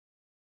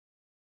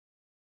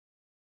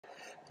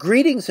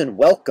Greetings and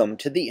welcome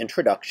to the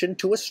Introduction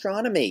to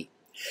Astronomy.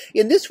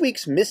 In this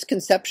week's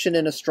Misconception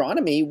in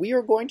Astronomy, we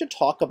are going to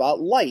talk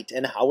about light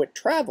and how it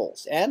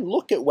travels, and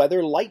look at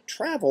whether light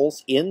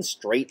travels in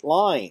straight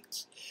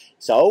lines.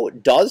 So,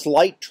 does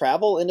light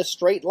travel in a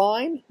straight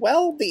line?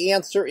 Well, the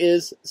answer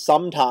is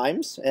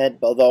sometimes,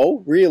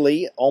 although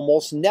really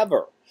almost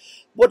never.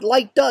 What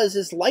light does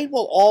is light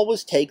will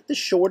always take the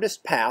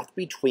shortest path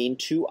between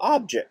two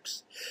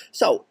objects.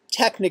 So,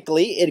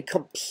 technically, in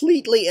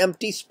completely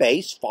empty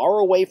space, far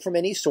away from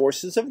any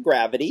sources of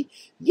gravity,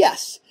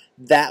 yes,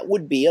 that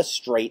would be a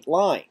straight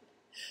line.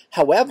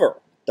 However,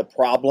 the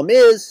problem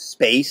is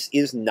space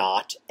is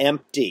not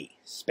empty.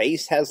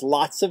 Space has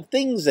lots of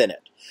things in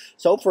it.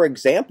 So, for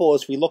example,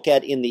 as we look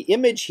at in the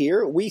image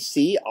here, we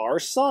see our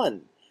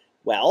sun.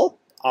 Well,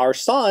 our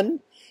sun,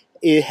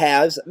 it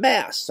has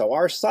mass. So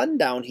our sun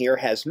down here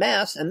has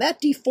mass, and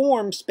that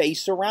deforms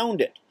space around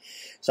it.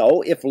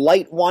 So if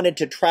light wanted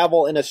to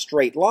travel in a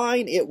straight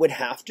line, it would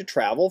have to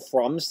travel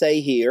from, say,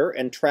 here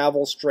and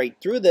travel straight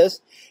through this,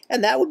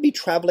 and that would be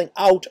traveling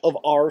out of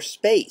our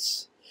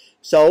space.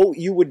 So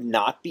you would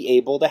not be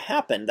able to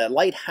happen. That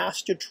light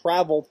has to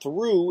travel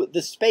through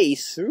the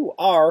space, through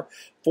our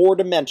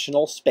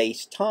four-dimensional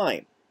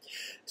space-time.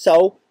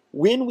 So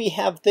when we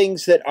have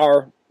things that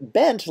are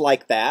bent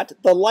like that,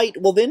 the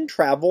light will then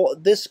travel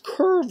this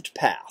curved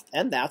path.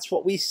 And that's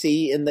what we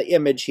see in the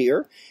image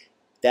here,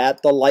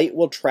 that the light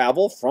will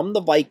travel from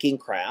the Viking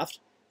craft,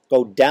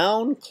 go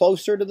down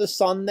closer to the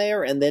sun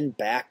there, and then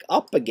back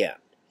up again.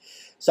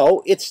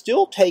 So it's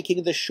still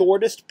taking the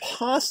shortest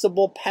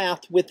possible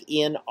path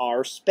within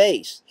our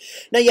space.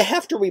 Now you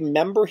have to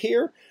remember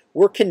here,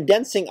 we're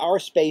condensing our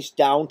space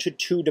down to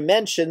 2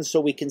 dimensions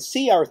so we can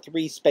see our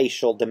 3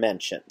 spatial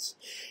dimensions.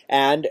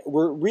 And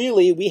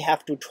we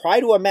have to try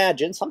to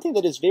imagine something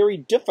that is very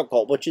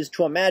difficult, which is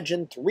to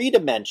imagine 3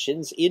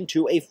 dimensions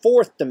into a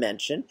 4th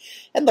dimension.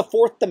 And the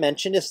 4th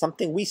dimension is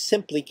something we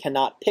simply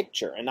cannot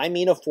picture. And I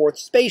mean a 4th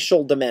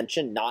spatial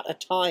dimension, not a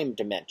time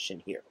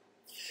dimension here.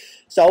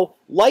 So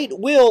light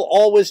will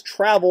always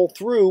travel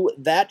through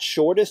that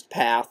shortest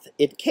path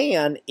it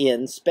can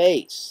in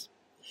space.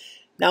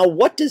 Now,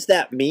 what does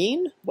that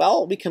mean?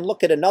 Well, we can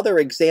look at another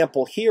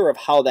example here of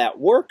how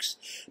that works,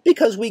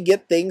 because we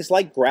get things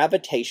like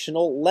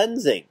gravitational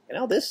lensing.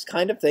 Now, this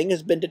kind of thing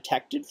has been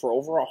detected for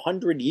over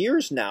 100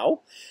 years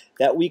now,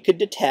 that we could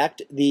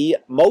detect the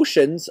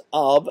motions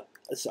of,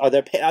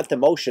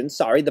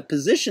 the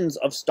positions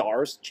of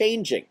stars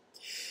changing.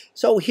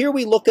 So here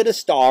we look at a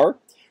star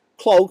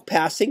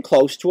passing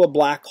close to a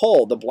black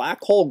hole. The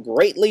black hole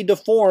greatly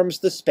deforms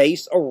the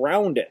space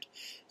around it.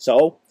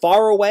 So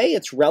far away,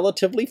 it's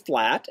relatively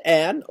flat,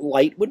 and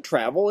light would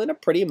travel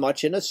pretty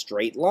much in a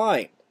straight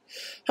line.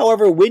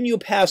 However, when you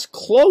pass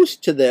close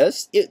to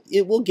this,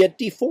 it will get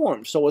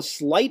deformed. So a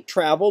slight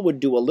travel would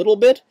do a little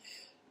bit,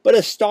 but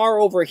a star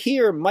over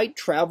here might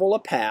travel a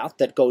path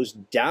that goes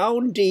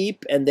down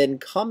deep and then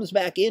comes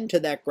back into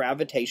that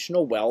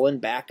gravitational well and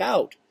back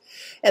out.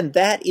 And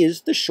that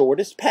is the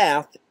shortest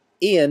path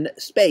in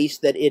space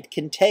that it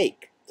can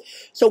take.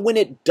 So when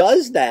it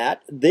does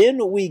that,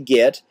 then we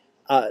get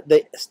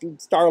the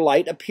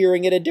starlight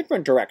appearing in a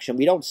different direction.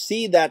 We don't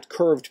see that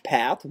curved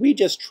path. We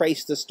just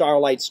trace the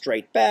starlight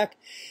straight back,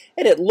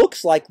 and it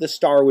looks like the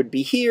star would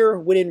be here,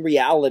 when in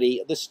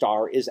reality the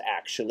star is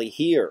actually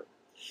here.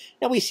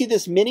 Now we see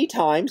this many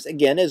times,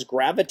 again, as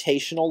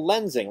gravitational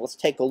lensing. Let's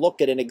take a look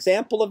at an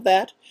example of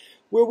that,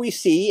 where we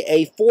see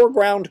a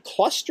foreground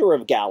cluster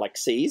of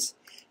galaxies,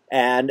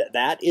 and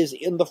that is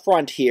in the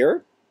front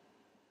here.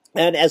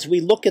 And as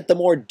we look at the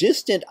more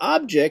distant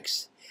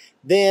objects,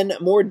 then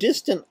more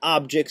distant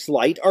objects'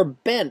 light are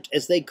bent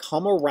as they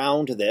come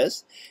around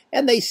this,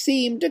 and they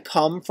seem to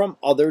come from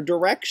other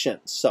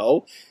directions.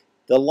 So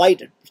the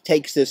light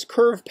takes this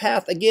curved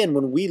path. Again,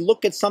 when we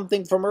look at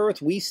something from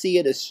Earth, we see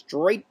it as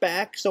straight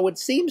back, so it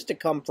seems to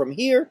come from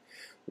here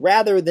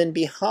rather than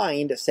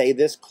behind, say,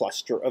 this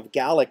cluster of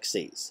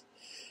galaxies.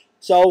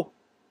 So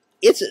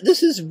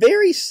this is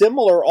very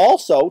similar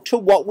also to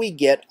what we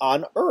get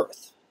on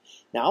Earth.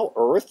 Now,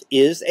 Earth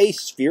is a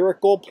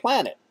spherical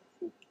planet.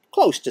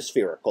 Close to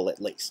spherical,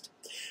 at least.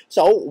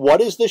 So what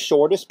is the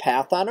shortest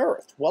path on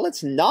Earth? Well,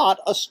 it's not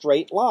a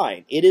straight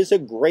line. It is a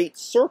great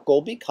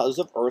circle because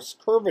of Earth's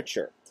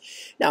curvature.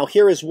 Now,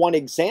 here is one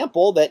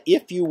example that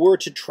if you were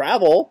to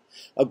travel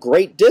a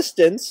great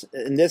distance,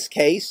 in this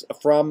case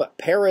from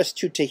Paris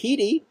to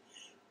Tahiti,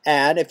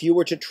 and if you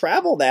were to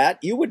travel that,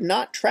 you would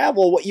not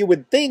travel what you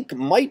would think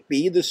might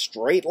be the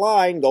straight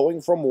line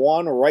going from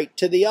one right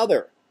to the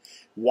other.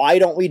 Why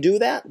don't we do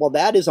that? Well,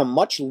 that is a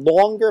much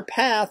longer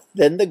path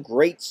than the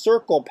Great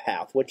Circle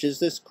path, which is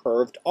this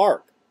curved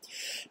arc.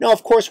 Now,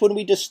 of course, when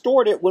we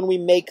distort it, when we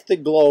make the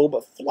globe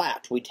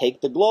flat, we take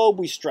the globe,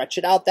 we stretch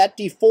it out, that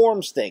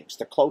deforms things.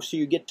 The closer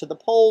you get to the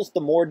poles, the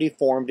more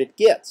deformed it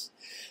gets.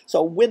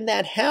 So when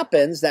that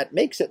happens, that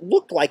makes it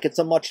look like it's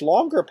a much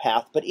longer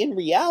path, but in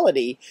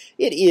reality,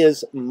 it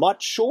is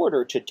much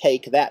shorter to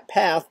take that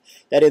path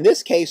that in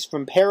this case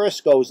from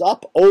Paris goes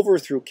up over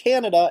through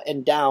Canada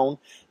and down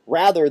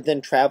rather than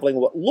traveling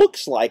what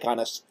looks like on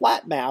a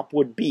flat map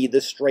would be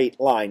the straight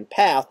line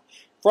path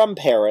from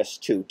Paris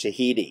to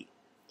Tahiti.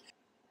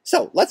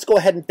 So let's go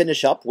ahead and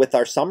finish up with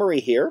our summary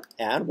here.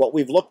 And what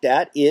we've looked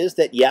at is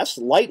that yes,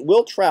 light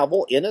will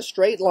travel in a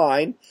straight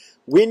line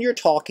when you're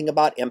talking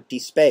about empty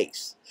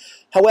space.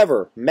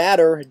 However,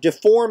 matter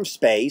deforms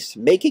space,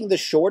 making the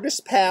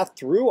shortest path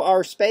through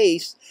our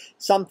space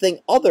something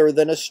other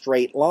than a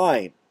straight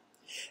line.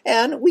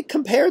 And we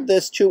compared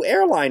this to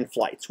airline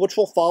flights, which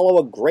will follow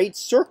a great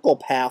circle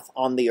path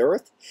on the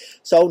Earth.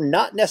 So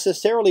not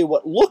necessarily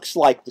what looks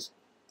like the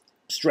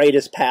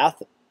straightest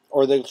path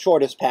or the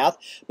shortest path,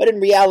 but in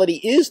reality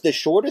is the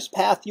shortest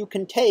path you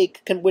can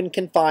take when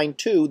confined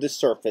to the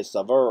surface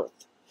of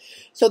Earth.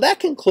 So that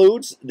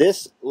concludes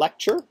this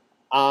lecture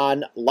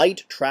on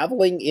light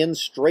traveling in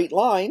straight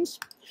lines.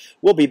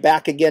 We'll be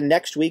back again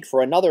next week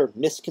for another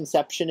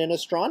misconception in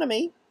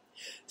astronomy.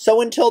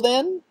 So until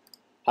then,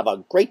 have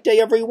a great day,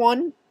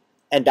 everyone,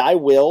 and I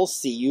will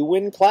see you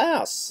in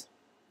class.